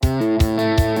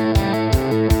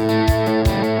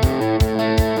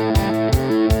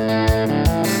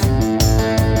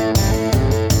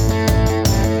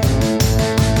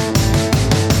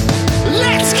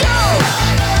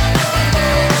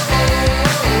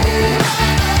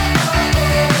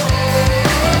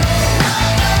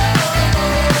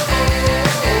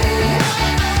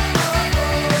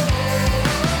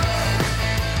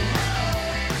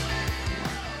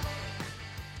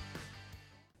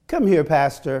Come here,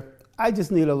 Pastor. I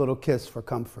just need a little kiss for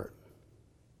comfort.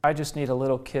 I just need a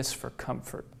little kiss for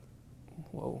comfort.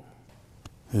 Whoa.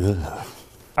 Ugh.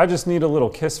 I just need a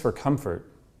little kiss for comfort.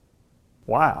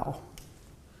 Wow.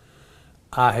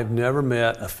 I have never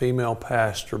met a female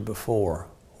pastor before.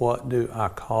 What do I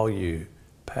call you?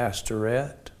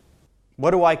 Pastorette? What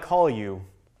do I call you?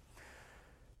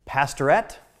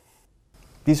 Pastorette?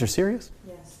 These are serious?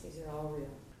 Yes, these are all real.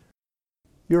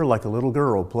 You're like a little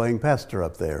girl playing pastor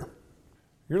up there.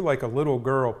 You're like a little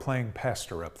girl playing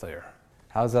pastor up there.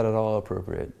 How's that at all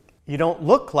appropriate? You don't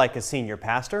look like a senior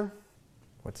pastor.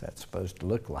 What's that supposed to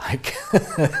look like?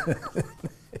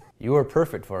 You are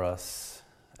perfect for us,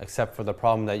 except for the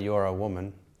problem that you are a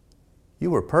woman.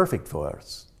 You were perfect for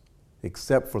us,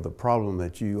 except for the problem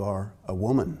that you are a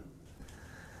woman.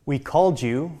 We called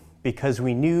you because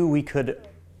we knew we could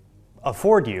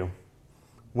afford you.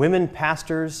 Women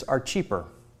pastors are cheaper.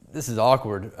 This is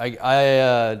awkward.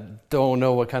 I don't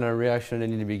know what kind of reaction I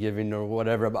need to be giving or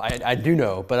whatever, but I do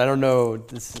know, but I don't know.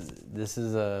 This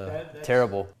is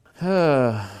terrible.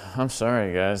 I'm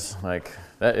sorry, guys. Like,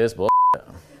 that is bull.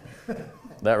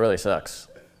 That really sucks.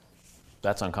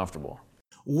 That's uncomfortable.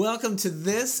 Welcome to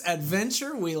this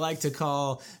adventure we like to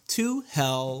call To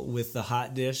Hell with the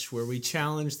Hot Dish, where we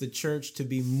challenge the church to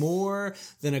be more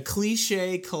than a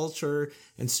cliche culture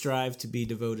and strive to be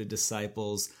devoted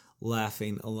disciples,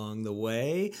 laughing along the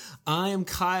way. I am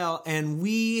Kyle, and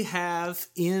we have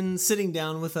sitting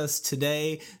down with us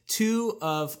today two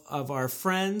of our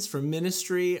friends from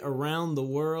ministry around the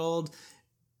world.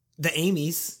 The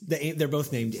Amy's. They're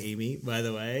both named Amy, by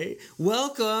the way.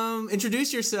 Welcome.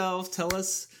 Introduce yourself. Tell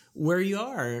us where you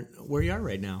are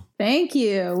right now. Thank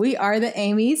you. We are the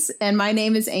Amy's, and my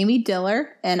name is Amy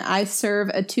Diller, and I serve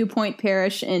a 2-Point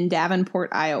parish in Davenport,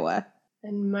 Iowa.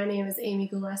 And my name is Amy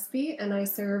Gillespie, and I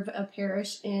serve a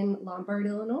parish in Lombard,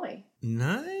 Illinois.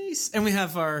 Nice. And we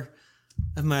have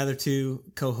my other two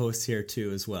co-hosts here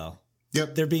too as well.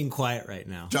 Yep. They're being quiet right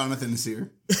now. Jonathan is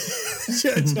here.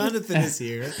 Jonathan is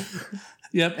here.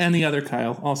 Yep, and the other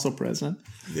Kyle, also present.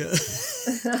 Yeah.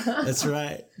 That's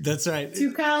right. That's right.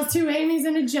 2 Kyles, 2 Amy's,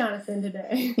 and a Jonathan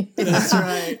today. That's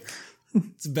right.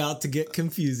 It's about to get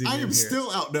confusing. I am still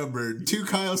outnumbered. 2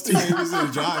 Kyles, 2 Amy's, and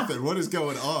a Jonathan. What is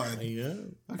going on? I know.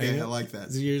 Okay, I like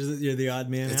that. So you're the odd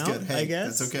man it's out, good. Hey, I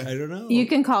guess. That's okay. I don't know. You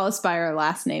can call us by our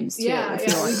last names too if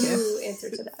you want we to. do answer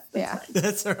to that. Yeah.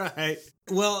 That's all right.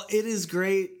 Well, it is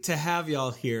great to have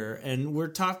y'all here, and we're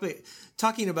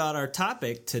talking about our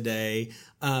topic today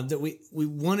that we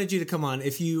wanted you to come on.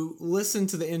 If you listened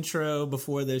to the intro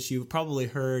before this, you probably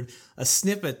heard a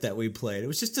snippet that we played. It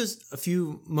was just a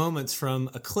few moments from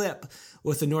a clip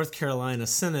with the North Carolina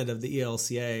Synod of the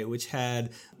ELCA, which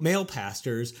had male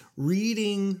pastors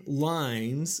reading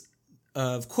lines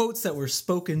of quotes that were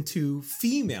spoken to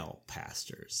female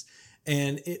pastors.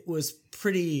 And it was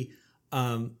pretty...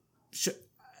 I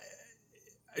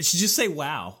should just say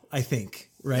wow, I think,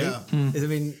 right? Yeah. I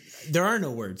mean, there are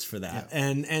no words for that.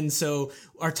 Yeah. And so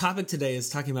our topic today is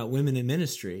talking about women in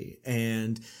ministry.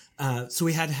 And so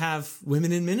we had to have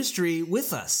women in ministry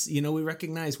with us. You know, we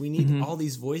recognize we need all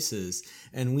these voices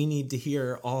and we need to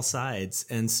hear all sides.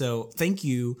 And so thank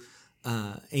you,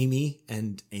 Amy,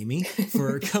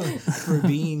 for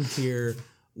being here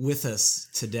with us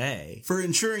today. For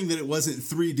ensuring that it wasn't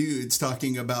 3 dudes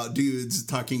talking about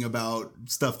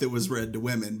stuff that was read to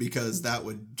women, because that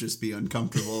would just be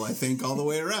uncomfortable, I think, all the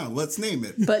way around. Let's name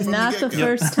it. But not the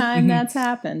first time that's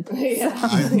happened. Yeah.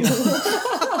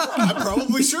 I'm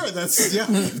probably sure that's, yeah.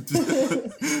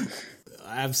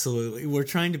 Absolutely. We're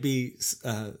trying to be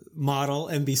model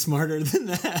and be smarter than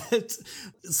that.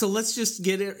 So let's just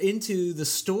get into the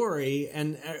story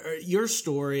and your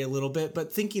story a little bit,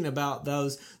 but thinking about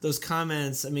those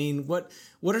comments. I mean, what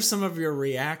are some of your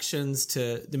reactions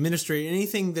to the ministry?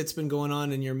 Anything that's been going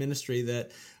on in your ministry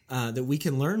that we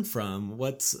can learn from?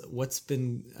 What's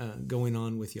been going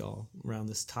on with y'all around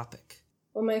this topic?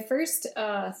 Well, my first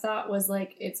thought was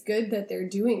like, it's good that they're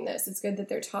doing this. It's good that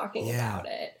they're talking about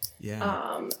it.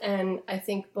 Yeah. And I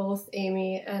think both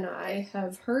Amy and I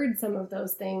have heard some of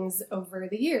those things over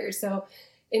the years. So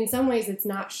in some ways it's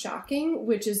not shocking,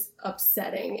 which is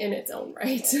upsetting in its own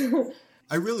right.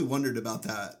 I really wondered about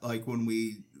that. Like when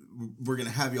we were going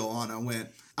to have y'all on, I went,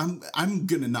 I'm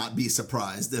going to not be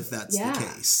surprised if that's the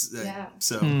case. Yeah.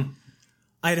 So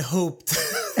I'd hoped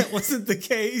that wasn't the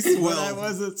case, but I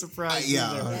wasn't surprised.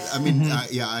 I mean,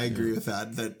 I agree with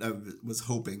that. That I was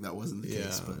hoping that wasn't the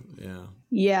case. But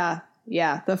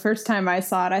Yeah. The first time I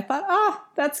saw it, I thought, oh,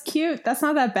 that's cute. That's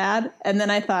not that bad. And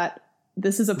then I thought,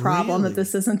 this is a problem that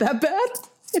this isn't that bad.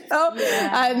 You know?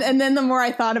 And then the more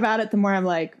I thought about it, the more I'm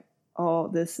like, oh,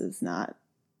 this is not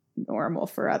normal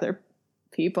for other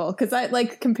people. Because I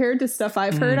like compared to stuff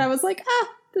I've heard, I was like,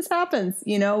 this happens,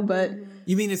 you know. But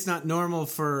you mean it's not normal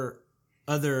for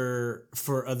other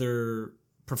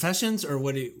professions, or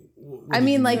what? I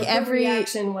mean, like every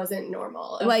reaction wasn't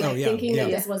normal. Like thinking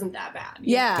that this wasn't that bad.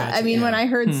 Yeah, gotcha. I mean, when I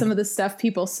heard some of the stuff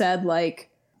people said, like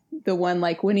the one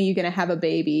like, when are you going to have a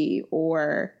baby,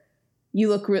 or you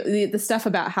look really, the stuff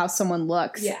about how someone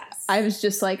looks. Yes. I was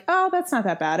just like, oh, that's not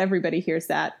that bad. Everybody hears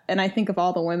that. And I think of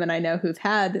all the women I know who've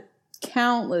had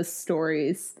countless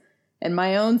stories and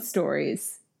my own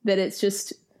stories, that it's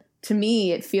just, to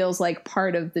me, it feels like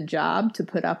part of the job to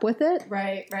put up with it.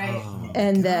 Right. Oh,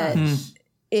 and that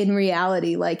in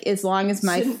reality, like, as long as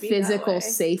my physical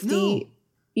safety,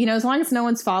 you know, as long as no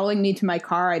one's following me to my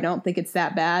car, I don't think it's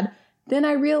that bad. Then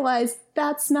I realized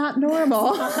that's not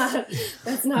normal.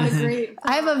 That's not a great...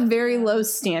 I have a very low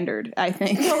standard, I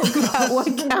think, about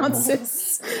what counts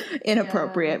as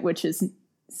inappropriate, which is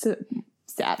so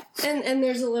sad. And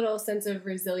there's a little sense of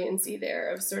resiliency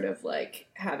there, of sort of like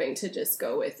having to just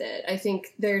go with it. I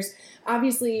think there's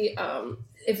obviously,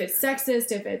 if it's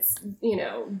sexist, if it's, you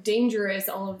know, dangerous,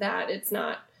 all of that, it's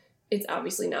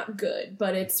obviously not good,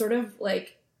 but it's sort of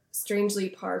like strangely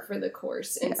par for the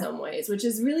course in some ways, which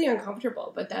is really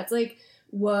uncomfortable, but that's like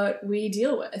what we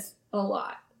deal with a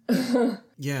lot.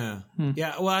 Yeah.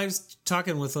 Well, I was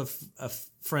talking with a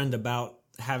friend about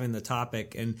having the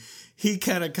topic, and he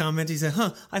kind of commented, he said,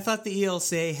 I thought the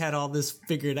ELCA had all this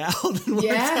figured out and worked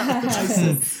out.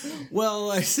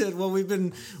 I said,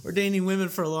 we're dating women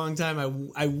for a long time.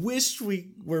 I wish we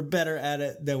were better at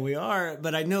it than we are,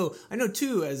 but I know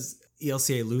too, as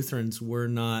ELCA Lutherans, we're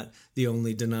not the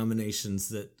only denominations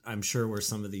that I'm sure where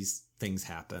some of these things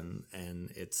happen,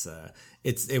 and it's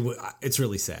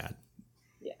really sad.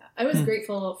 Yeah, I was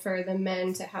grateful for the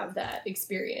men to have that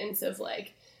experience of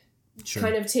like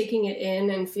kind of taking it in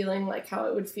and feeling like how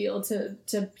it would feel to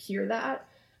hear that.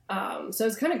 So I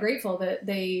was kind of grateful that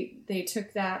they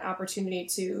took that opportunity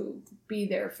to be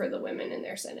there for the women in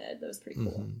their synod. That was pretty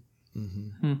cool.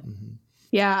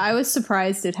 Yeah, I was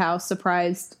surprised at how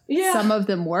surprised some of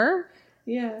them were.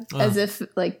 Yeah. As if,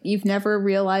 like, you've never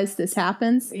realized this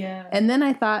happens. Yeah. And then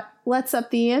I thought, let's up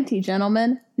the ante,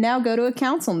 gentlemen. Now go to a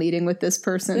council meeting with this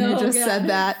person who just said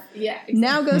that. Yeah. Exactly.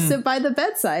 Now go sit by the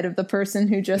bedside of the person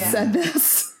who just said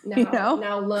this. Now, you know?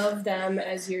 Now love them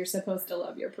as you're supposed to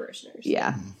love your parishioners.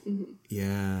 Yeah.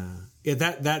 Yeah,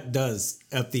 that does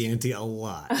up the ante a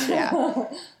lot.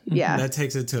 Yeah. That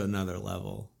takes it to another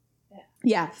level.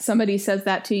 Yeah, somebody says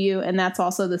that to you, and that's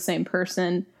also the same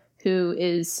person who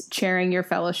is chairing your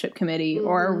fellowship committee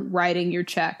or writing your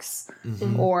checks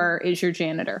or is your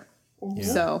janitor.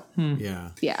 So,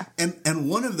 yeah. And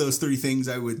one of those three things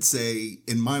I would say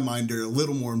in my mind are a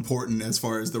little more important as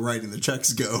far as the writing the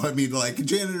checks go. I mean, like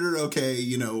janitor, okay,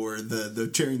 you know, or the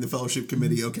chairing the fellowship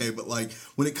committee, okay. But like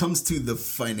when it comes to the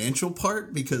financial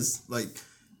part, because like,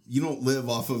 you don't live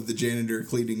off of the janitor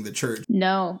cleaning the church.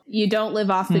 No, you don't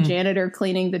live off the janitor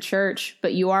cleaning the church,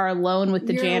 but you are alone with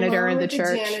the janitor in the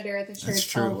church. Janitor at the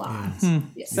church a lot.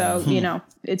 So, you know,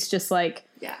 it's just like,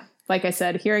 like I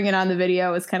said, hearing it on the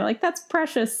video was kind of like, that's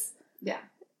precious. Yeah.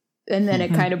 And then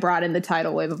it kind of brought in the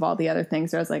tidal wave of all the other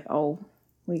things. So I was like, oh,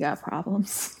 we got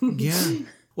problems. Yeah.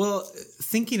 Well,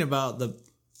 thinking about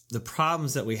the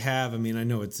problems that we have, I mean, I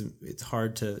know it's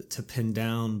hard to pin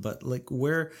down, but like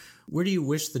where do you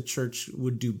wish the church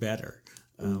would do better?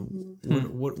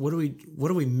 What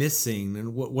are we missing,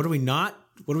 and what are we not?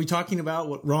 What are we talking about?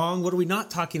 What wrong? What are we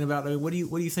not talking about? I mean, what do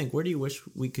you think? Where do you wish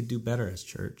we could do better as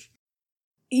church?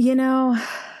 You know,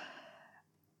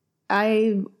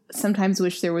 I sometimes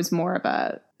wish there was more of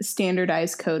a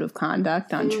standardized code of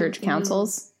conduct on church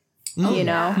councils. You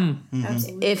know,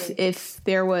 if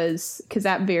there was, because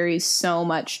that varies so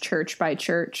much church by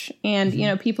church, and you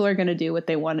know, people are going to do what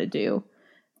they want to do,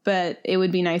 but it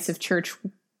would be nice if church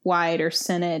wide or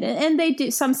synod, and they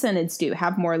do, some synods do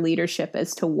have more leadership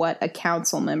as to what a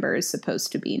council member is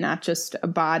supposed to be, not just a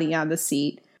body on the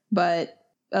seat, but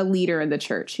a leader in the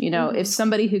church. You know, if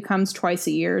somebody who comes twice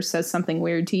a year says something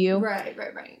weird to you, right,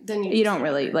 then you don't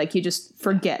really like, you just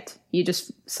forget, you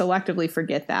just selectively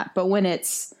forget that. But when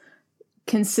it's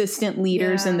consistent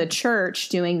leaders in the church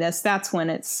doing this, that's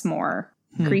when it's more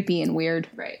creepy and weird.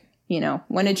 Right. You know,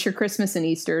 when it's your Christmas and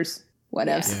Easters,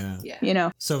 whatever. Yeah. You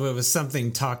know. So if it was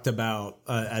something talked about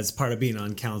as part of being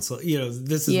on council, you know,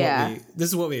 this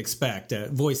is what we expect.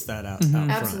 Voice that out front.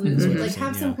 Absolutely. Like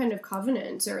have some kind of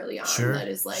covenant early on that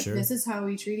is like, this is how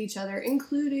we treat each other,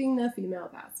 including the female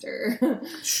pastor.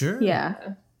 Sure.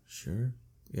 Yeah. Sure.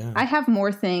 Yeah. I have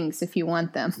more things if you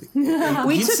want them. You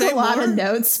We say took a lot more. of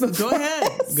notes before. Go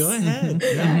ahead. this. Go ahead.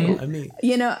 Yeah. I mean,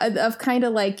 You know, of kind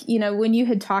of like, you know, when you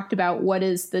had talked about what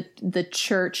is the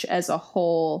church as a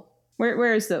whole,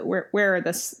 where are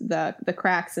the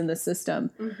cracks in the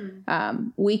system?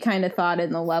 We kind of thought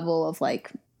in the level of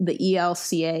like the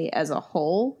ELCA as a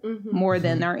whole more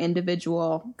than our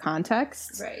individual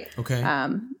contexts. Right. okay.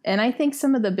 And I think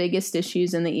some of the biggest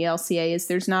issues in the ELCA is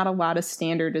there's not a lot of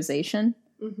standardization.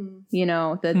 You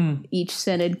know, that each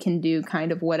synod can do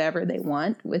kind of whatever they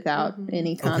want without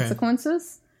any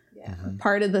consequences. Yeah.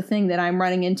 Part of the thing that I'm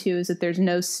running into is that there's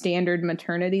no standard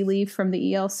maternity leave from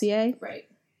the ELCA. Right.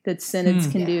 That synods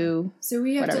can do. So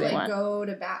we have to whatever they like want. go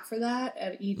to bat for that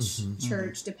at each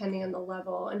church, depending on the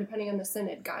level and depending on the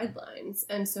synod guidelines.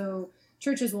 And so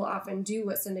churches will often do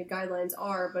what synod guidelines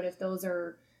are, but if those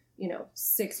are,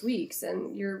 6 weeks,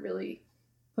 and you're really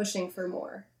pushing for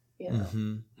more,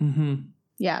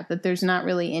 Yeah, that there's not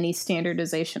really any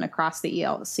standardization across the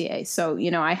ELCA. So,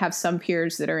 I have some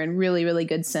peers that are in really, really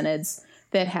good synods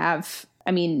that have,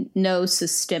 no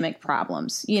systemic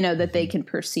problems, that they can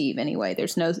perceive anyway.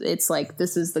 It's like,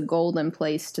 this is the golden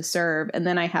place to serve. And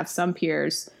then I have some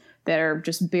peers that are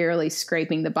just barely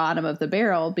scraping the bottom of the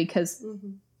barrel because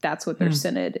that's what their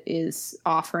synod is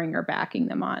offering or backing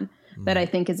them on. That I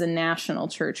think as a national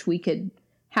church, we could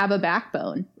have a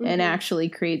backbone and actually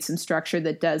create some structure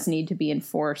that does need to be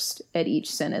enforced at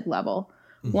each synod level.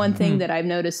 One thing that I've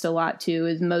noticed a lot too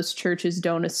is most churches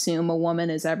don't assume a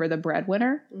woman is ever the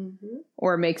breadwinner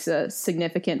or makes a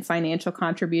significant financial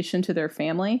contribution to their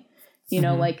family.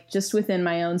 Like just within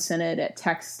my own synod at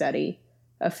tech study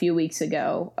a few weeks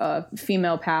ago, a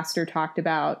female pastor talked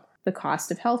about the cost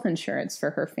of health insurance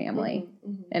for her family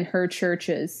and her church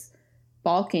is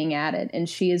balking at it, and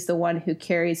she is the one who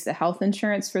carries the health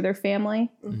insurance for their family.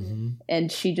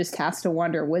 And she just has to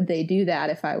wonder, would they do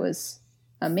that if I was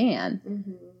a man?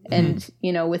 And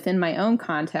within my own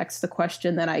context, the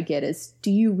question that I get is,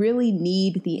 do you really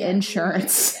need the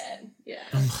insurance?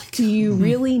 Do you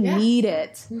really need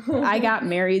it? I got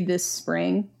married this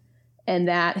spring, and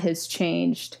that has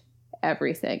changed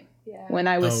everything. When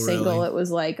I was single, it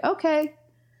was like, okay,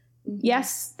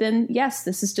 yes,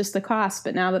 this is just the cost.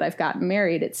 But now that I've gotten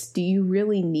married, it's, do you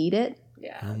really need it?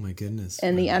 Yeah. Oh my goodness.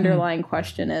 And the underlying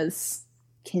question is,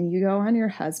 can you go on your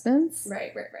husband's?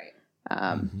 Right.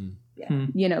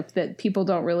 That people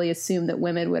don't really assume that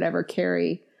women would ever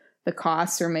carry the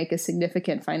costs or make a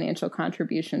significant financial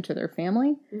contribution to their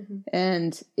family.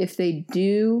 And if they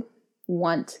do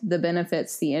want the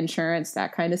benefits, the insurance,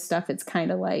 that kind of stuff, it's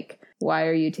kind of like, why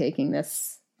are you taking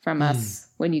this from us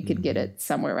when you could get it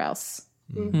somewhere else?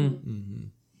 So,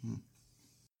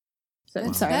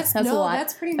 Wow. sorry, that's a no, lot.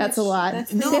 that's pretty That's much- a lot.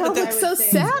 that's They pretty all much look what I so would say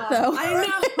as sad, well. though. I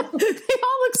know. They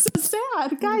all look so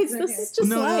sad, guys. This is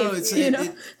just life.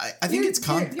 I think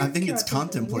it's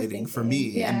contemplating for me.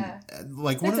 Yeah. And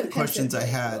like one That's of the a questions I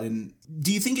pensive had, and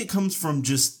do you think it comes from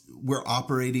just we're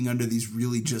operating under these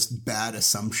really just bad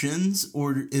assumptions,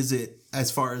 or is it, as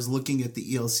far as looking at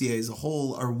the ELCA as a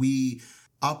whole, are we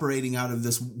operating out of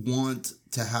this want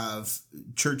to have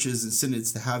churches and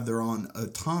synods to have their own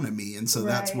autonomy, and so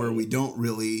that's where we don't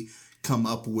really come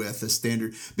up with a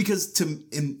standard? Because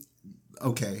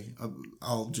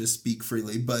I'll just speak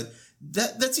freely, but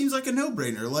that seems like a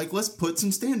no-brainer. Like, let's put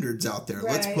some standards out there.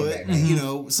 Let's put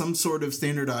some sort of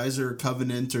standardizer,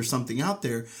 covenant, or something out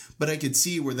there. But I could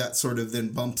see where that sort of then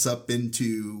bumps up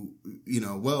into,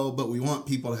 but we want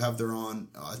people to have their own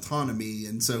autonomy,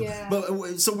 and so. Yeah.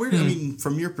 But so where? I mean,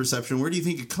 from your perception, where do you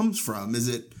think it comes from? Is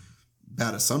it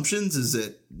bad assumptions? Is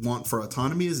it want for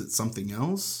autonomy? Is it something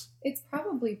else? It's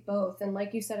probably both. And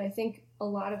like you said, I think a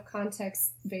lot of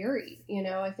contexts vary,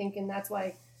 I think, and that's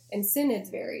why, and synods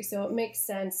vary. So it makes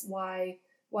sense why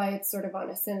it's sort of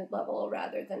on a synod level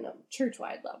rather than a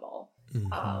church-wide level.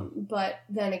 But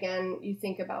then again, you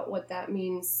think about what that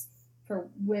means for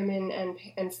women and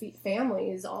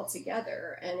families all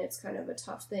together. And it's kind of a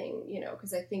tough thing,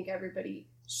 because I think everybody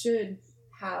should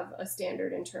have a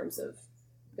standard in terms of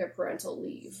their parental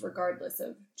leave, regardless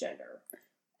of gender.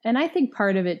 And I think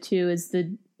part of it too is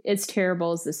as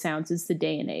terrible as this sounds, is the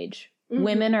day and age.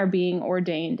 Women are being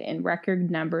ordained in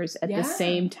record numbers at the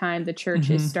same time the church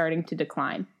is starting to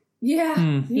decline.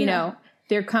 Yeah.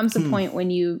 There comes a point when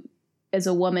you, as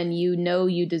a woman,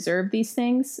 you deserve these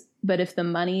things, but if the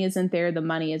money isn't there, the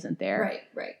money isn't there.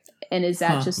 Right. And is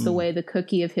that just the way the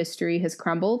cookie of history has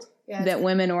crumbled? Yeah, that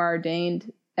women are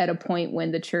ordained at a point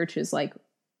when the church is like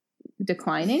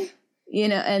declining?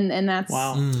 And that's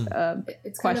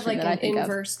it's kind of like an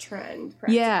inverse trend.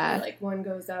 Practically. Like one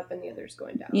goes up and the other's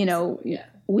going down.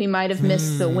 We might have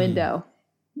missed the window,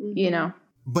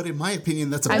 But in my opinion,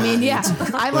 that's a I bad mean, yeah,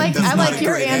 answer. I like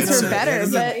your answer better,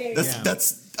 but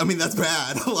that's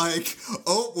bad. Like,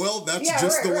 oh well, that's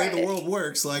just the way the world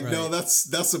works. Like, no, that's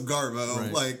some garbo.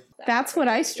 Right. Like, that's what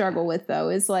I struggle with though,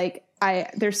 is like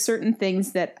there's certain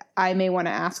things that I may want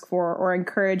to ask for or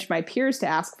encourage my peers to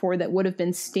ask for that would have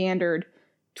been standard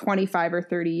 25 or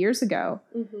 30 years ago.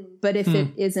 But if it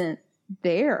isn't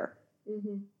there,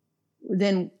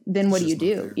 then what do you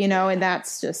do? You know, and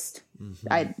that's just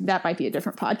that might be a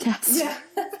different podcast.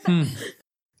 Yeah.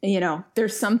 You know,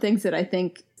 there's some things that I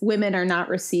think women are not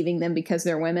receiving them because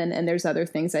they're women, and there's other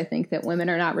things I think that women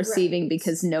are not receiving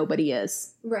because nobody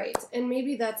is. Right. And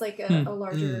maybe that's like a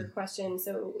larger question.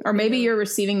 So, or maybe you're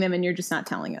receiving them and you're just not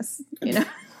telling us, you know?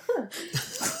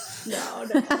 No.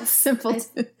 That's simple.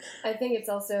 I think it's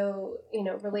also, you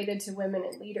know, related to women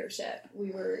in leadership.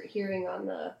 We were hearing on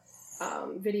the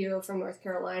video from North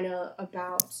Carolina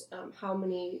about how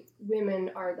many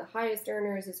women are the highest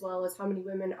earners, as well as how many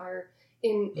women are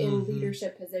in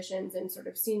leadership positions and sort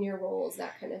of senior roles,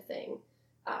 that kind of thing.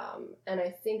 And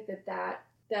I think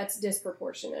that's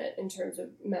disproportionate in terms of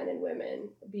men and women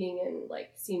being in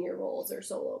like senior roles or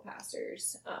solo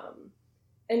pastors.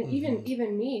 And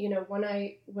even me, you know, when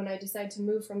I decide to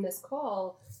move from this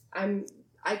call,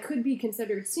 I could be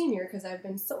considered senior because I've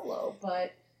been solo,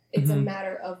 but it's a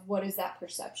matter of what is that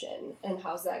perception and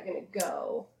how's that going to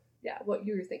go. Yeah, what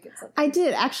you were thinking. Something. I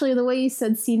did. Actually, the way you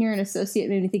said senior and associate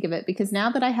made me think of it, because now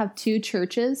that I have 2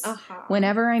 churches,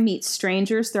 whenever I meet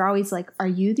strangers, they're always like, are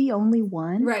you the only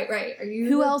one? Right. Are you?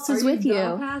 Who else is with you?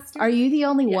 Are you the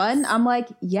only one? I'm like,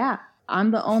 yeah, I'm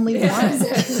the only one.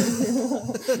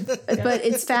 But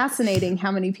it's fascinating how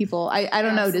many people, I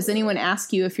don't know, does anyone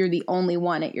ask you if you're the only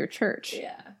one at your church?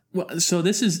 Yeah. Well, so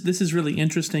this is really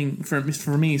interesting for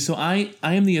me. So I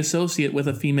am the associate with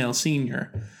a female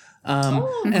senior.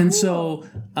 And so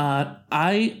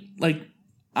I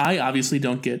obviously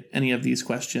don't get any of these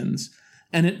questions.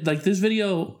 And it, like, this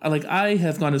video, like, I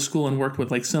have gone to school and worked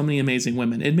with like so many amazing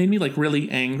women. It made me like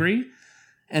really angry,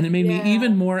 and it made me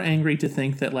even more angry to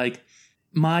think that like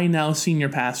my now senior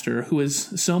pastor, who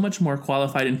is so much more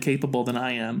qualified and capable than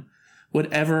I am,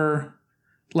 would ever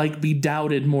like be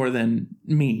doubted more than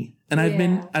me. And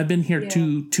I've been here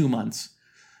 2 months,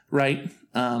 right?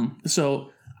 So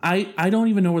I don't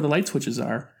even know where the light switches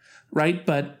are, right?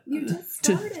 But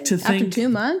to think after 2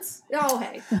 months, oh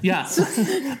hey, yeah,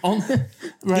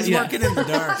 right, He's working in the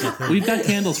dark. We've got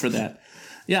candles for that.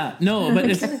 Yeah, no, but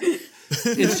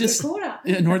it's just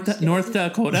North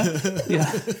Dakota.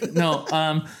 Yeah,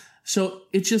 no. So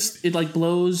it like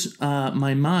blows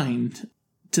my mind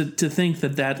to think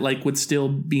that like would still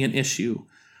be an issue,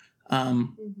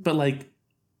 but like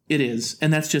it is,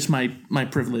 and that's just my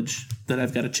privilege that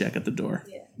I've got to check at the door.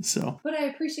 Yeah. So, but I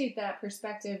appreciate that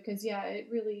perspective, because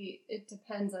it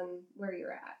depends on where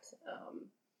you're at,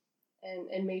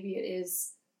 and maybe it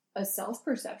is a self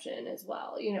perception as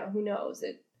well. You know, who knows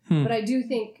it? But I do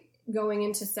think going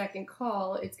into second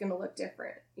call, it's going to look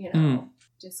different. You know,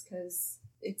 just because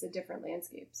it's a different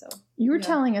landscape. So you were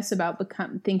telling us about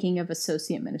thinking of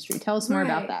associate ministry. Tell us more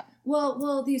about that.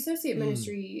 Well, the associate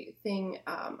ministry thing,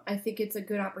 I think it's a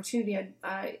good opportunity.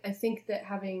 I think that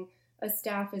having a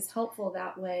staff is helpful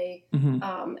that way.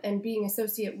 And being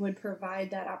associate would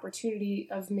provide that opportunity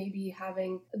of maybe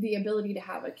having the ability to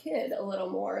have a kid a little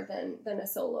more than a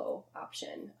solo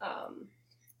option.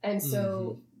 And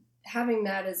so having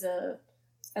that as a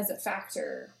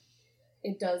factor,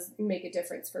 it does make a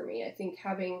difference for me. I think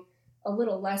having a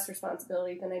little less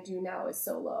responsibility than I do now as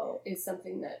solo is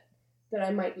something that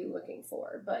I might be looking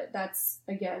for. But that's,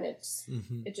 again,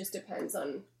 it just depends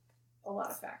on a lot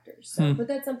of factors. So, but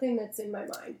that's something that's in my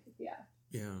mind. Yeah.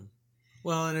 Yeah.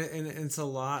 Well, and it's a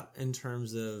lot in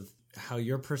terms of how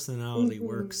your personality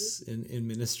works in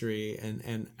ministry,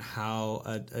 and how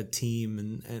a team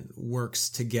and works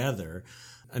together.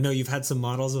 I know you've had some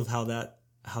models of how that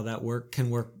can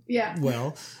work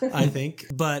well, I think.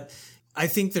 But I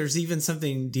think there's even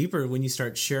something deeper when you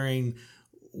start sharing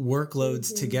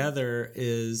workloads together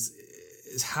is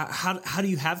how do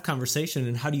you have conversation,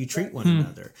 and how do you treat one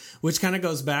another, which kind of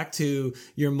goes back to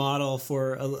your model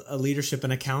for a leadership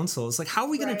and a council. It's like, how are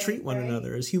we going to treat one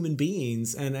another as human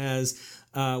beings and as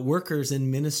workers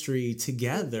in ministry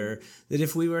together, that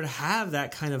if we were to have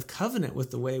that kind of covenant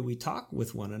with the way we talk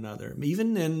with one another,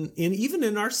 even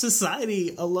in our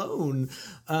society alone,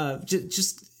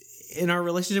 just in our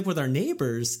relationship with our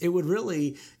neighbors, it would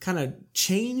really kind of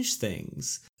change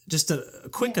things. Just a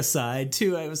quick aside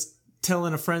too, I was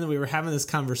telling a friend that we were having this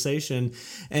conversation,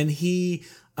 and he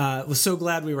was so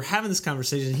glad we were having this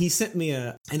conversation. He sent me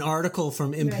an article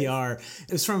from NPR.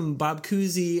 It was from Bob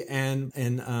Cousy and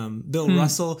Bill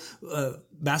Russell.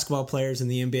 basketball players in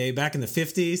the NBA back in the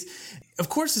 50s. Of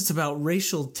course, it's about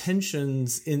racial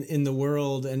tensions in the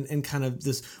world and kind of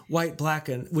this white, black,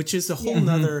 which is a whole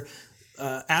nother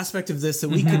aspect of this that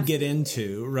we could get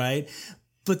into, right?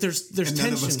 But there's and tension.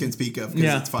 none of us can speak of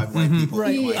because it's 5 white people.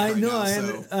 Right. I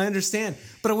know. I understand,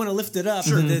 but I want to lift it up.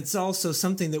 That it's also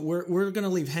something that we're going to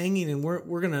leave hanging, and we're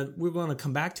going to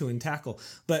come back to and tackle.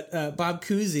 But Bob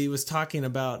Cousy was talking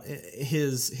about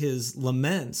his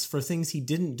laments for things he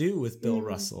didn't do with Bill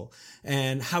Russell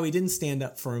and how he didn't stand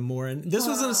up for him more. And this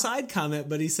was an aside comment,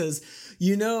 but he says,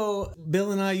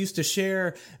 Bill and I used to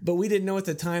share, but we didn't know at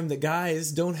the time that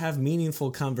guys don't have meaningful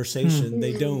conversation.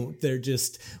 They don't. They're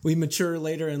just, we mature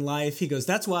later in life. He goes,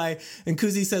 that's why. And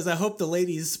Cousy says, I hope the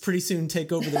ladies pretty soon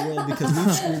take over the world because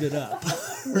we've screwed it up.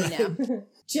 Right?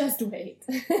 Just wait.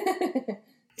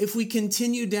 If we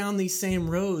continue down these same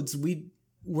roads,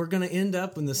 we're going to end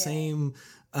up in the same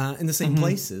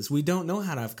places. We don't know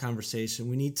how to have conversation.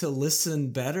 We need to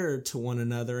listen better to one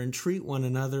another and treat one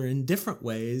another in different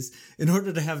ways in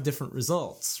order to have different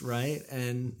results, right?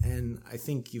 And I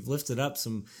think you've lifted up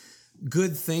some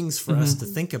good things for us to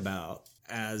think about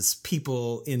as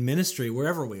people in ministry,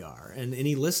 wherever we are. And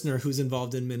any listener who's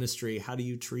involved in ministry, how do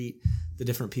you treat the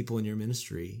different people in your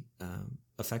ministry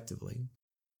effectively?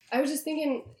 I was just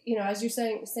thinking, as you're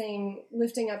saying,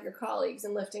 lifting up your colleagues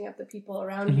and lifting up the people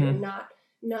around you, and not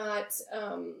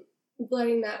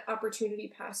letting that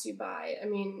opportunity pass you by. I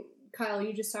mean, Kyle,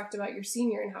 you just talked about your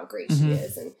senior and how great she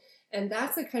is, and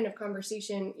that's the kind of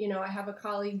conversation. I have a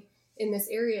colleague in this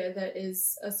area that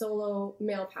is a solo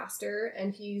male pastor,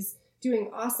 and he's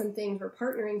doing awesome things. We're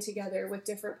partnering together with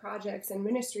different projects and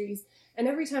ministries, and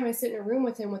every time I sit in a room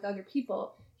with him with other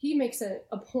people, he makes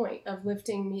a point of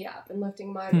lifting me up and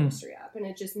lifting my ministry up. And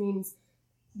it just means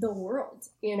the world,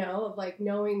 of like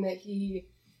knowing that he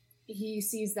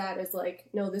sees that as like,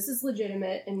 no, this is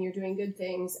legitimate and you're doing good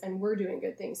things and we're doing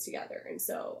good things together. And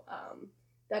so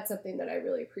that's something that I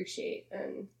really appreciate.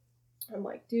 And I'm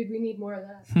like, dude, we need more of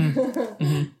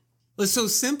that. It's so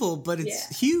simple, but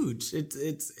it's huge.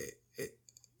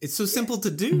 It's so simple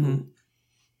to do,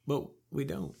 but we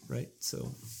don't, right?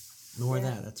 So more of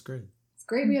that. That's great.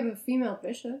 Great, we have a female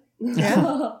bishop.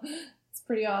 Yeah. It's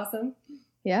pretty awesome.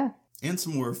 Yeah. And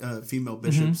some more female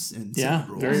bishops in synod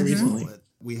roles. Very recently.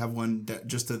 We have one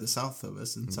just to the south of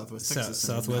us in Southwest Texas.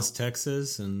 Southwest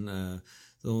Texas and the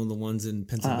ones in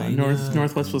Pennsylvania.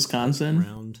 Northwest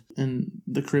Wisconsin. And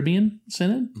the Caribbean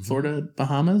Synod. Florida,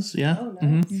 Bahamas. Yeah. Oh,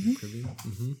 nice.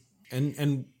 Caribbean.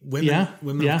 And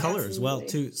women of color as well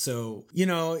too. So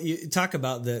you talk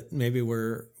about that. Maybe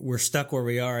we're stuck where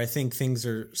we are. I think things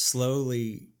are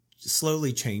slowly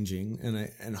changing,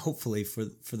 and hopefully for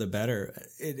the better.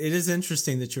 It is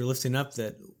interesting that you're lifting up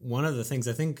that one of the things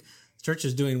I think the church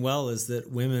is doing well is that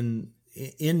women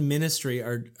in ministry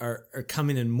are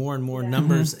coming in more and more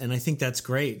numbers, and I think that's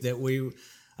great. That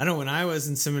I know when I was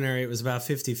in seminary, it was about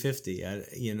 50-50. I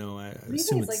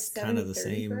assume it's like kind of the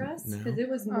same for us, now. because it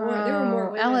was more. There were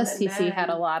more women LSTC than men. had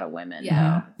a lot of women.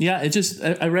 Yeah, yeah. It just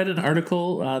I read an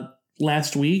article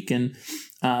last week, and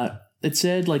it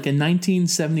said like in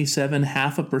 1977,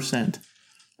 0.5%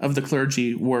 of the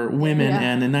clergy were women,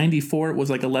 and in '94 it was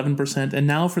like 11%, and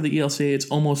now for the ELCA it's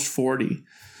almost 40%,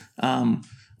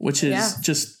 which is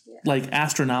just like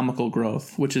astronomical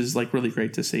growth, which is like really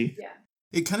great to see. Yeah.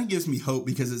 It kind of gives me hope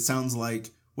because it sounds like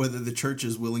whether the church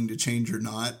is willing to change or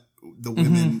not, the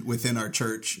women within our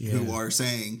church who are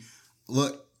saying,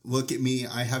 look at me.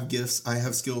 I have gifts. I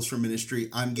have skills for ministry.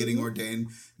 I'm getting ordained.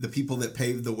 The people that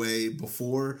paved the way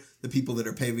before, the people that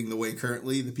are paving the way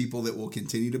currently, the people that will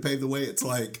continue to pave the way. It's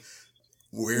like,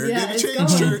 we're going to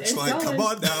change church. It's like, come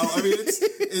on now. I mean,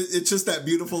 it's just that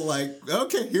beautiful, like,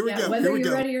 okay, here we go. Whether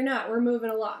you're ready or not, we're moving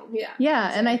along. Yeah.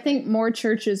 Yeah. And I think more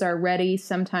churches are ready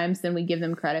sometimes than we give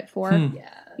them credit for.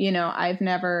 Yeah. I've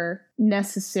never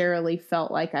necessarily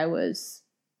felt like I was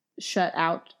shut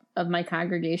out of my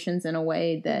congregations in a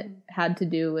way that had to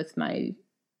do with my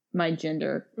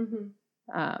gender,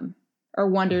 or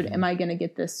wondered, am I going to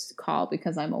get this call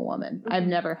because I'm a woman? I've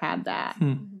never had that.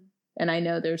 And I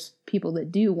know there's people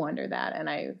that do wonder that. And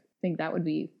I think that would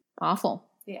be awful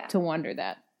to wonder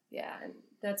that. Yeah. And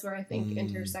that's where I think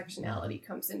intersectionality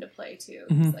comes into play too.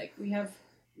 It's like we have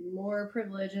more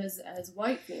privileges as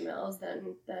white females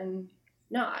than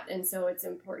not. And so it's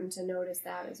important to notice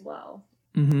that as well.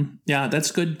 Yeah,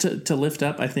 that's good to lift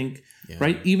up, I think,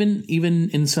 right? Even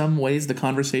in some ways, the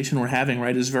conversation we're having,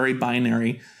 right, is very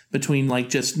binary between like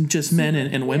just men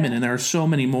and women. And there are so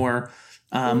many more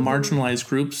marginalized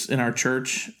groups in our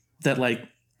church that like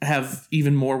have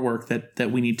even more work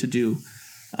that we need to do.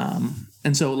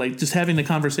 And so like just having the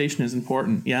conversation is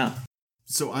important. Yeah.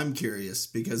 So I'm curious,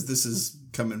 because this is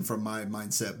coming from my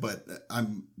mindset, but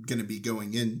I'm going to be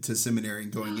going into seminary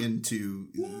and going into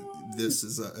this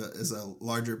as a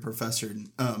larger professor.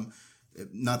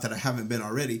 Not that I haven't been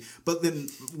already, but then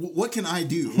what can I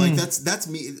do? Like that's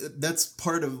me. That's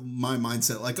part of my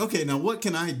mindset. Like, okay, now what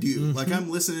can I do? Like, I'm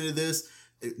listening to this.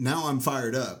 Now I'm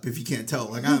fired up. If you can't tell,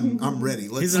 like I'm ready.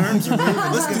 His arms are moving.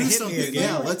 Let's do something.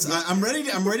 Yeah, I'm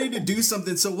ready to do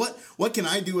something. So what can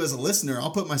I do as a listener? I'll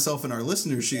put myself in our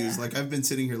listener's shoes. Like, I've been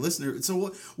sitting here listening.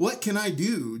 So what can I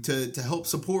do to help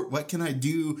support? What can I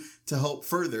do to help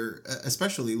further,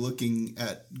 especially looking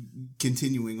at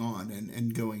continuing on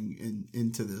and going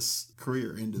into this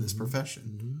career, into this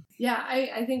profession? Yeah,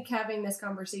 I think having this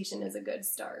conversation is a good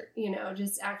start,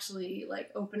 just actually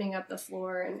like opening up the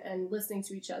floor and listening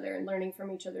to each other and learning from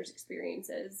each other's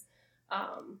experiences.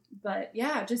 But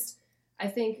yeah, just I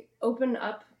think open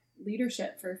up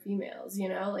leadership for females,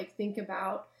 like think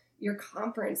about your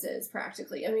conferences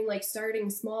practically. I mean, like starting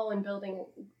small and building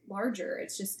larger.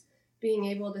 It's just being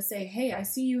able to say, hey, I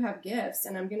see you have gifts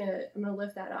and I'm gonna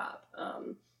lift that up.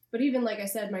 But even like I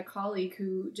said, my colleague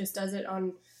who just does it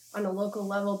on a local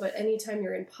level, but anytime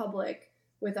you're in public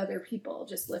with other people,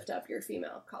 just lift up your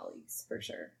female colleagues for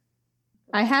sure.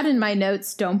 I had in my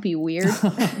notes, don't be weird,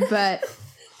 but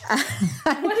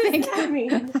what does that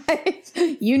mean?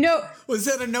 Was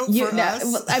that a note for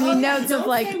us? I mean, notes of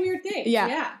like, weird things.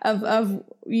 Yeah. Of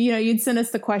you'd send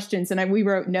us the questions and we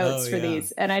wrote notes for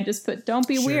these, and I just put, don't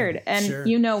be weird. And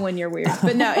when you're weird,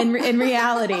 but no, in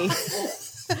reality,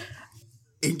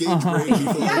 engage great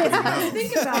people.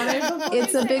 Think about it.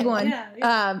 It's a big one.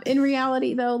 Yeah. In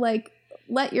reality, though, like,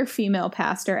 let your female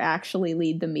pastor actually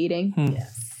lead the meeting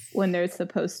when they're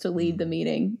supposed to lead the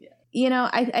meeting. Yeah.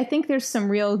 I think there's some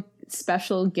real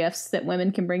special gifts that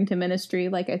women can bring to ministry.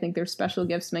 Like, I think there's special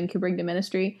gifts men can bring to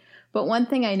ministry. But one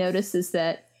thing I notice is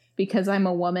that because I'm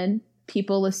a woman,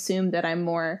 people assume that I'm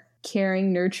more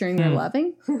caring, nurturing, or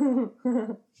loving.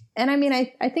 And I mean,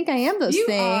 I think I am those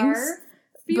things.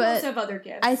 Females have other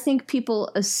gifts. I think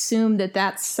people assume that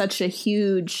that's such a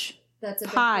huge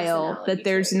pile that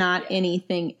there's not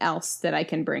anything else that I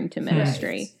can bring to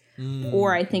ministry. Right.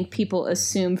 Or I think people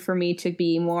assume for me to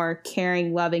be more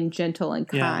caring, loving, gentle, and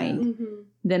kind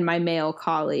than my male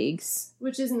colleagues.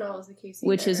 Which isn't always the case either.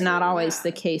 Which is not always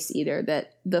the case either.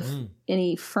 That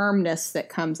any firmness that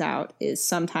comes out is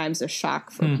sometimes a shock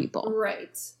for people.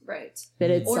 Right. That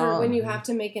it's or when you have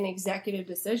to make an executive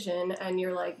decision and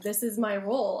you're like, this is my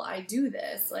role. I do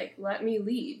this. Like, let me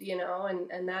lead,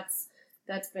 and that's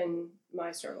been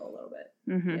my struggle a little bit.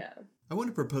 Yeah. I want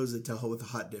to propose it to her with a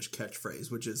hot dish catchphrase,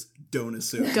 which is don't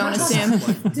assume. Don't assume.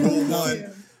 Like, rule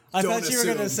one. I thought you were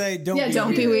going to say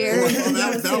don't be weird.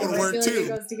 Well, that would work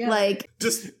too. Like,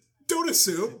 just don't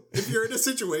assume. If you're in a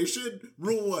situation,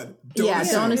 rule one.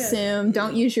 Don't assume.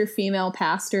 Don't use your female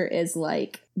pastor as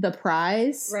like the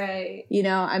prize. Right.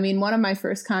 I mean, one of my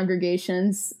first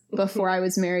congregations before I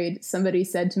was married, somebody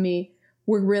said to me,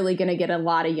 we're really going to get a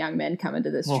lot of young men coming to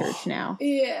this church now.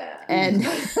 Yeah. And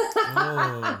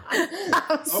I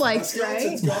was like,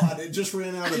 skeleton's gone. It just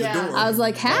ran out of the door. I was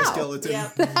like, how? Skeleton.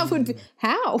 That would be,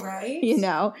 how? Right.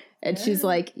 And she's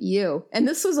like, you. And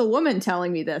this was a woman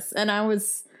telling me this. And I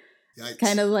was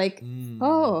kind of like,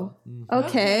 oh,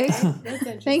 okay. That's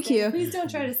interesting. Thank you. Please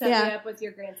don't try to set me up with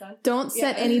your grandson. Don't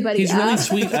set anybody He's up. really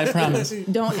sweet, I promise.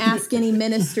 Don't ask any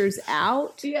ministers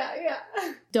out. Yeah.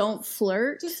 Don't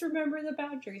flirt. Just remember the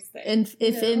boundaries thing. And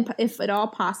if at all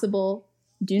possible,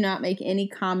 do not make any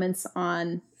comments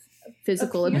on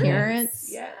physical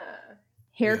appearance. Yeah.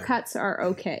 Haircuts are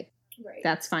okay. Right.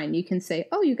 That's fine. You can say,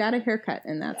 oh, you got a haircut.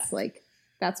 And that's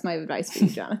my advice for you,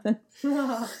 Jonathan.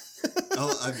 Can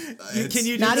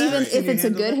you do not that? even if it's a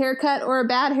good haircut or a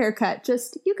bad haircut,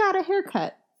 just you got a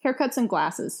haircut. Haircuts and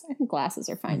glasses. I think glasses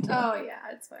are fine too. Oh yeah,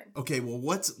 it's fine. Okay, well,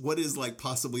 what is like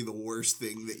possibly the worst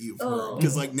thing that you've heard?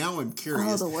 Because like now I'm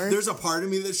curious. The worst? There's a part of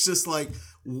me that's just like,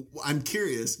 I'm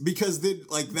curious because then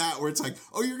like that where it's like,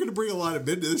 oh, you're gonna bring a lot of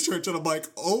men to this church, and I'm like,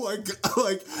 oh my god,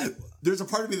 like. There's a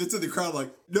part of me that's in the crowd like,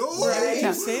 no way.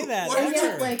 You say that. And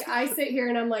yet, like, I sit here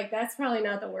and I'm like, that's probably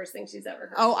not the worst thing she's ever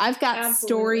heard. Oh, I've got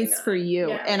stories for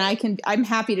you, and I'm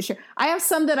happy to share. I have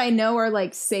some that I know are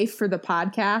like safe for the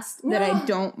podcast that I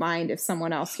don't mind if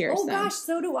someone else hears them. Oh gosh,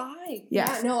 so do I.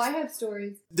 Yeah. No, I have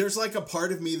stories. There's like a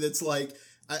part of me that's like,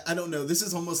 I don't know. This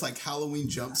is almost like Halloween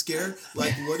jump scare.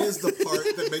 Like, what is the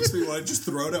part that makes me want to just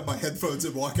throw down my headphones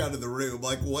and walk out of the room?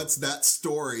 Like, what's that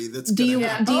story that's do you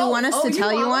happen? do you want us to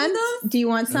tell you one? Do you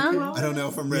want some? I don't know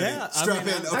if I'm ready. Yeah, strap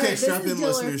in. Okay, right, strap in, Diller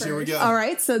listeners. first. Here we go. All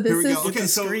right, so this is Okay, The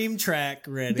so scream track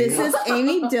ready. This is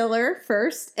Amy Diller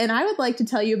first, and I would like to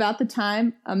tell you about the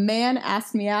time a man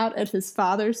asked me out at his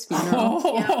father's funeral.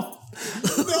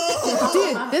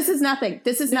 Dude, this is nothing.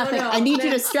 This is nothing. no, I need you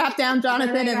then- to strap down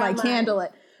Jonathan then I and got like mine. handle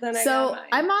it. Then I So got mine.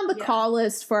 I'm on the Yeah. call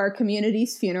list for our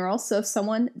community's funeral. So if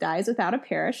someone dies without a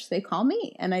parish, they call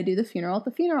me and I do the funeral at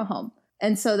the funeral home.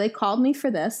 And so they called me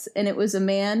for this, and it was a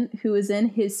man who was in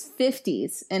his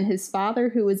 50s, and his father,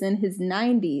 who was in his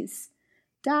 90s,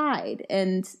 died.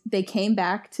 And they came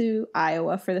back to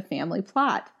Iowa for the family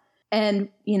plot. And,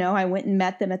 you know, I went and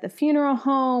met them at the funeral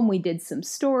home. We did some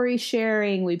story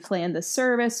sharing. We planned the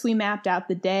service. We mapped out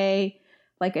the day.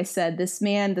 Like I said, this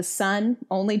man, the son,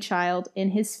 only child, in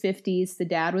his 50s. The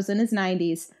dad was in his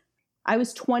 90s. I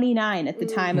was 29 at the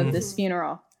time of this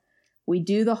funeral. We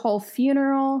do the whole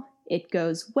funeral. It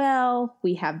goes well.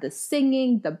 We have the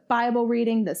singing, the Bible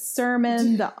reading, the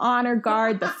sermon, the honor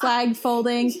guard, the flag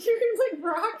folding. You're like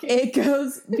rocking. It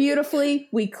goes beautifully.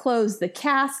 We close the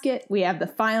casket. We have the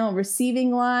final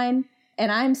receiving line.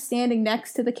 And I'm standing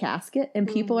next to the casket, and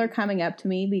people are coming up to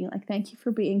me being like, thank you for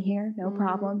being here. No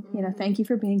problem. You know, thank you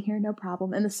for being here. No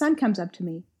problem. And the son comes up to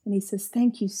me and he says,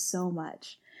 thank you so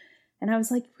much. And I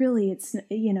was like, really, it's,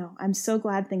 you know, I'm so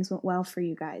glad things went well for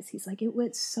you guys. He's like, it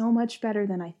went so much better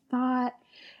than I thought.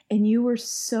 And you were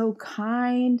so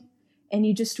kind. And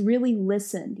you just really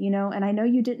listened, you know, and I know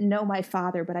you didn't know my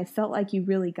father, but I felt like you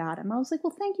really got him. I was like,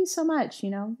 well, thank you so much. You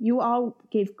know, you all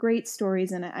gave great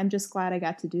stories, and I'm just glad I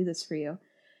got to do this for you.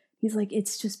 He's like,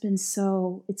 it's been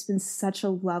such a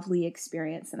lovely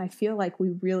experience. And I feel like we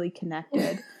really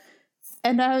connected.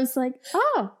 And I was like,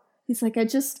 oh, he's like, I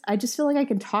just feel like I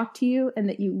can talk to you and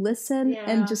that you listen,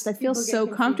 and just, I feel so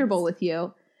comfortable with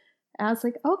you. And I was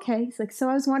like, okay. He's like, so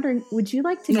I was wondering, would you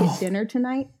like to get dinner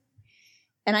tonight?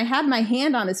 And I had my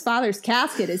hand on his father's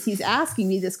casket as he's asking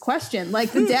me this question.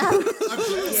 Like, the dad,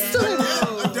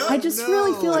 I just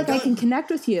really feel like I can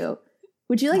connect with you.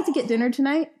 Would you like to get dinner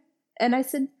tonight? And I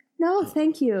said, no,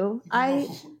 thank you. I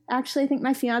think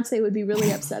my fiance would be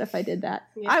really upset if I did that.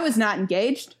 I was not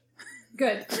engaged.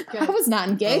 Good. I was not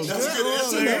engaged.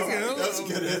 That's a good answer. That's a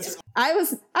good answer. I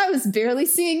was barely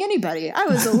seeing anybody. I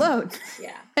was alone.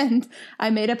 Yeah. And I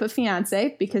made up a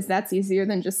fiance because that's easier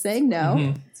than just saying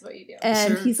no. That's what you do.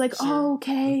 And he's like, oh,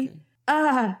 okay.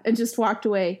 And just walked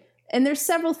away. And there's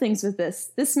several things with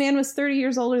this. This man was 30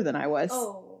 years older than I was.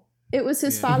 Oh. It was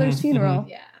his father's funeral.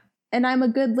 Yeah. And I'm a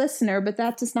good listener, but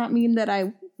that does not mean that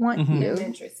I want you. I'm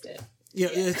interested.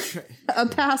 Yeah. A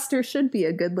pastor should be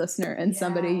a good listener and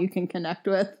somebody you can connect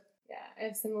with. Yeah, I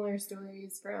have similar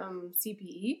stories from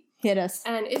CPE. Hit us.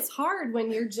 And it's hard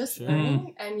when you're just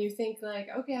learning and you think like,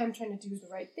 okay, I'm trying to do the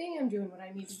right thing. I'm doing what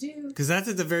I need to do. Because that's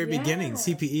at the very beginning.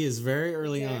 CPE is very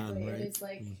early Exactly. on, right? It's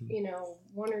like, you know,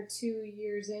 1 or 2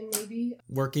 years in maybe.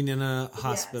 Working in a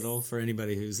hospital for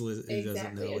anybody who doesn't know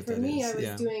Exactly. what And for that me, is.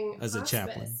 I was doing as a hospice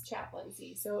chaplain.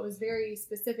 chaplaincy. So it was very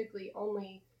specifically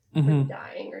only for the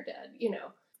dying or dead, you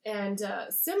know. And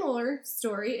similar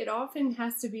story, it often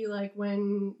has to be like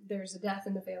when there's a death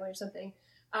in the family or something.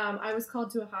 I was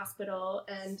called to a hospital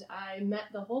and I met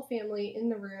the whole family in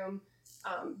the room.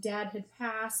 Dad had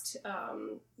passed,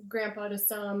 grandpa to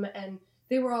some, and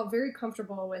they were all very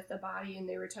comfortable with the body and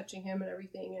they were touching him and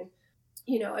everything. And,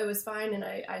 you know, it was fine. And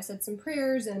I said some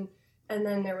prayers and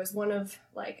then there was one of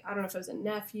like, I don't know if it was a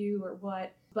nephew or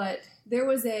what, but there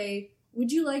was would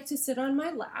you like to sit on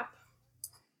my lap?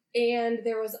 And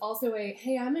there was also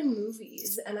hey, I'm in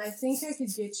movies, and I think I could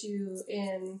get you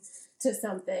into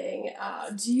something.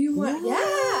 Do you want? What?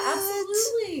 Yeah,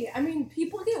 absolutely. I mean,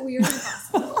 people get weird in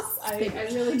hospitals. I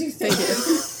really do think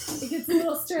it gets a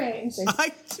little strange.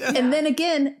 And then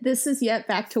again, this is yet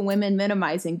back to women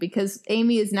minimizing, because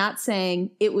Amy is not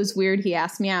saying it was weird he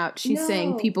asked me out. She's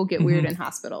saying people get weird in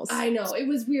hospitals. I know. It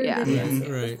was weird that he asked me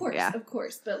out. Right. Of course, of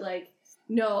course. But like,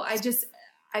 no,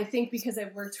 I think because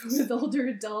I've worked with older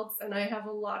adults and I have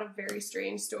a lot of very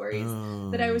strange stories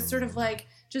that I was sort of like,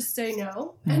 just say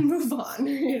no and move on,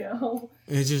 you know?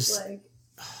 It just like,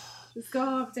 just go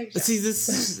off, take a But see,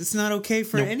 it's not okay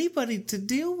for anybody to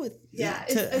deal with. Yeah,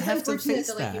 to it's have to unfortunate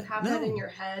face that like you have that in your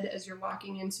head as you're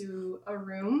walking into a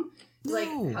room. Like,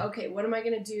 okay, what am I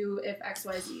going to do if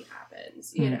XYZ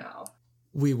happens, you know?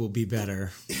 We will be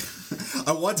better.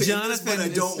 I want to end this, but I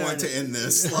don't want to end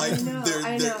this. Like,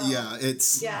 I know. yeah,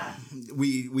 it's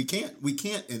we can't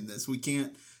end this. We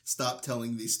can't stop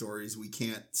telling these stories. We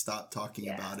can't stop talking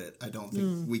about it. I don't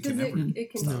think we can ever.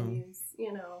 It continues,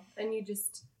 and you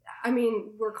just,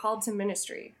 we're called to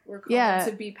ministry. We're called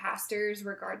to be pastors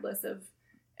regardless of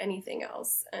anything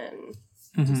else, and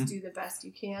just do the best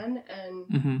you can,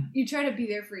 and you try to be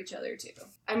there for each other too.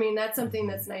 That's something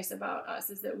that's nice about us,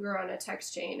 is that we're on a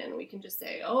text chain and we can just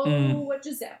say, what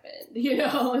just happened,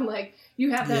 and like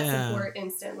you have that support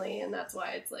instantly, and that's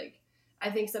why it's like, I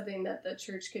think something that the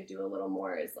church could do a little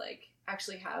more is like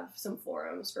actually have some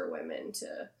forums for women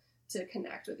to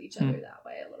connect with each other that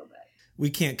way a little bit. We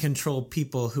can't control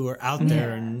people who are out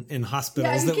there in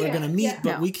hospitals that we're going to meet,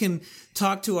 but we can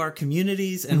talk to our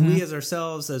communities, and we as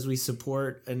ourselves, as we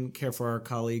support and care for our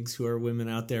colleagues who are women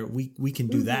out there, we can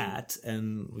do that,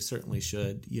 and we certainly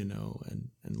should, and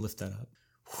lift that up.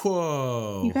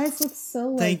 Whoa. You guys look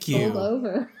so Thank you. pulled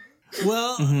over.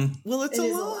 Well, it's a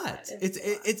lot.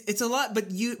 It's a lot, but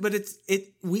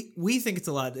we think it's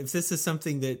a lot. If this is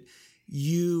something that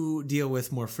you deal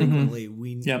with more frequently,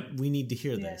 we need to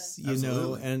hear this,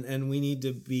 and we need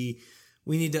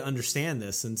to understand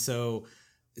this. And so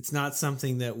it's not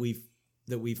something that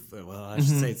I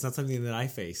should say it's not something that I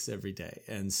face every day.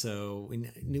 And so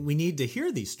we need to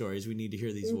hear these stories. We need to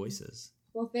hear these voices.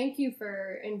 Well, thank you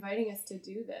for inviting us to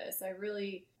do this.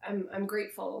 I'm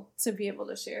grateful to be able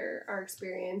to share our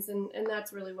experience, and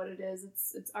that's really what it is.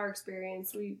 It's our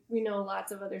experience. We know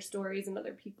lots of other stories and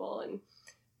other people,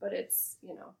 but it's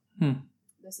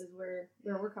this is where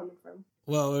we're coming from.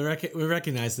 Well, we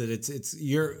recognize that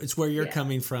it's where you're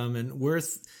coming from, and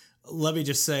let me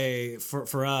just say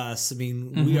for us,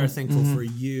 we are thankful for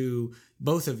you,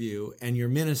 both of you, and your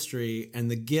ministry and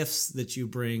the gifts that you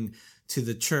bring to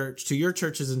the church, to your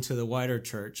churches, and to the wider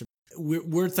church.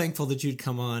 We're thankful that you'd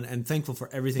come on, and thankful for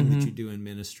everything that you do in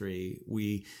ministry.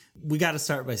 We got to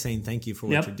start by saying thank you for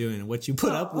what you're doing and what you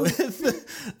put up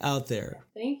with out there.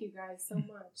 Thank you guys so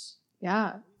much.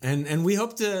 Yeah. And we'll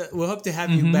hope to have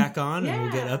you back on, and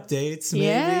we'll get updates maybe.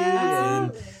 Yeah.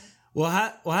 And we'll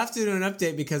have to do an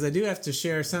update, because I do have to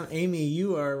share some. Amy,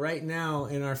 you are right now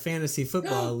in our fantasy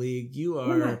football league. You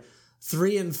are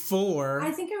 3-4.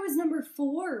 I think I was number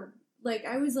 4. Like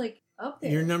I was like up there.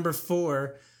 You're number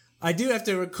 4. I do have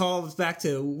to recall back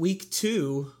to week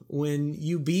 2 when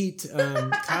you beat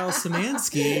Kyle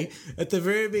Szymanski at the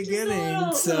very beginning.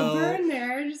 Just a little burn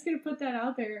there. I'm just gonna put that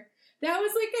out there. That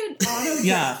was like an auto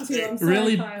too. I'm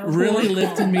sorry, Kyle. really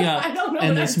lifted me up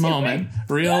in this moment.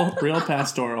 Real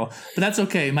pastoral. But that's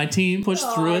okay. My team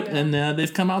pushed through it, and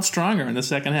they've come out stronger in the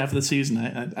second half of the season.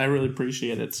 I really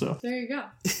appreciate it. So there you go.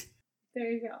 There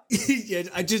you go. Yeah,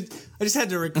 I just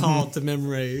had to recall to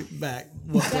memory back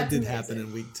what did happen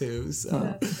in week 2.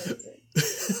 So.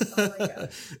 Oh my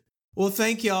gosh. Well,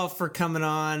 thank y'all for coming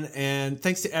on, and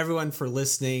thanks to everyone for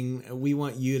listening. We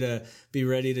want you to be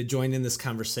ready to join in this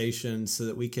conversation so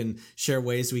that we can share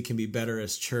ways we can be better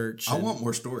as church. I want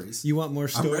more stories. You want more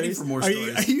stories? I'm ready for more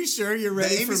stories. Are you sure you're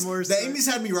ready for more stories? The Amy's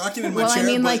had me rocking in my chair.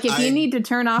 Well, like if you need to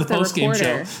turn off the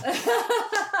recorder.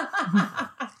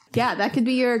 Yeah, that could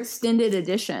be your extended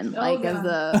edition, of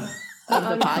the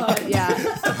podcast. Yeah.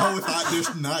 To hell with Hot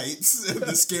Dish Nights,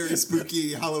 the scary,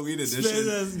 spooky Halloween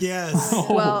edition. Yes.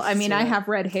 Well, I have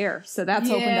red hair, so that's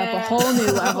opened up a whole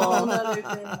new level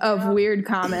of weird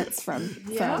comments from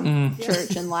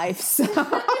church and life. So.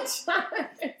 It's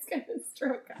gonna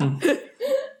stroke out.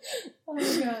 Oh my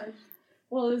gosh.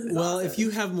 Well, this is awesome. If you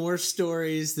have more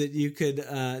stories that you could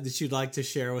that you'd like to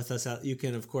share with us, you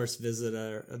can of course visit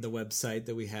the website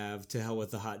that we have,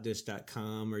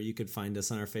 tohellwiththehotdish.com, or you could find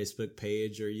us on our Facebook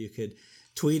page, or you could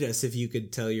tweet us if you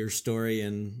could tell your story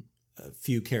in a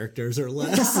few characters or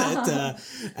less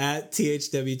at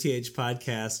THWTH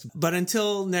Podcast. But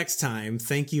until next time,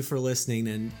 thank you for listening,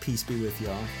 and peace be with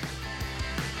y'all.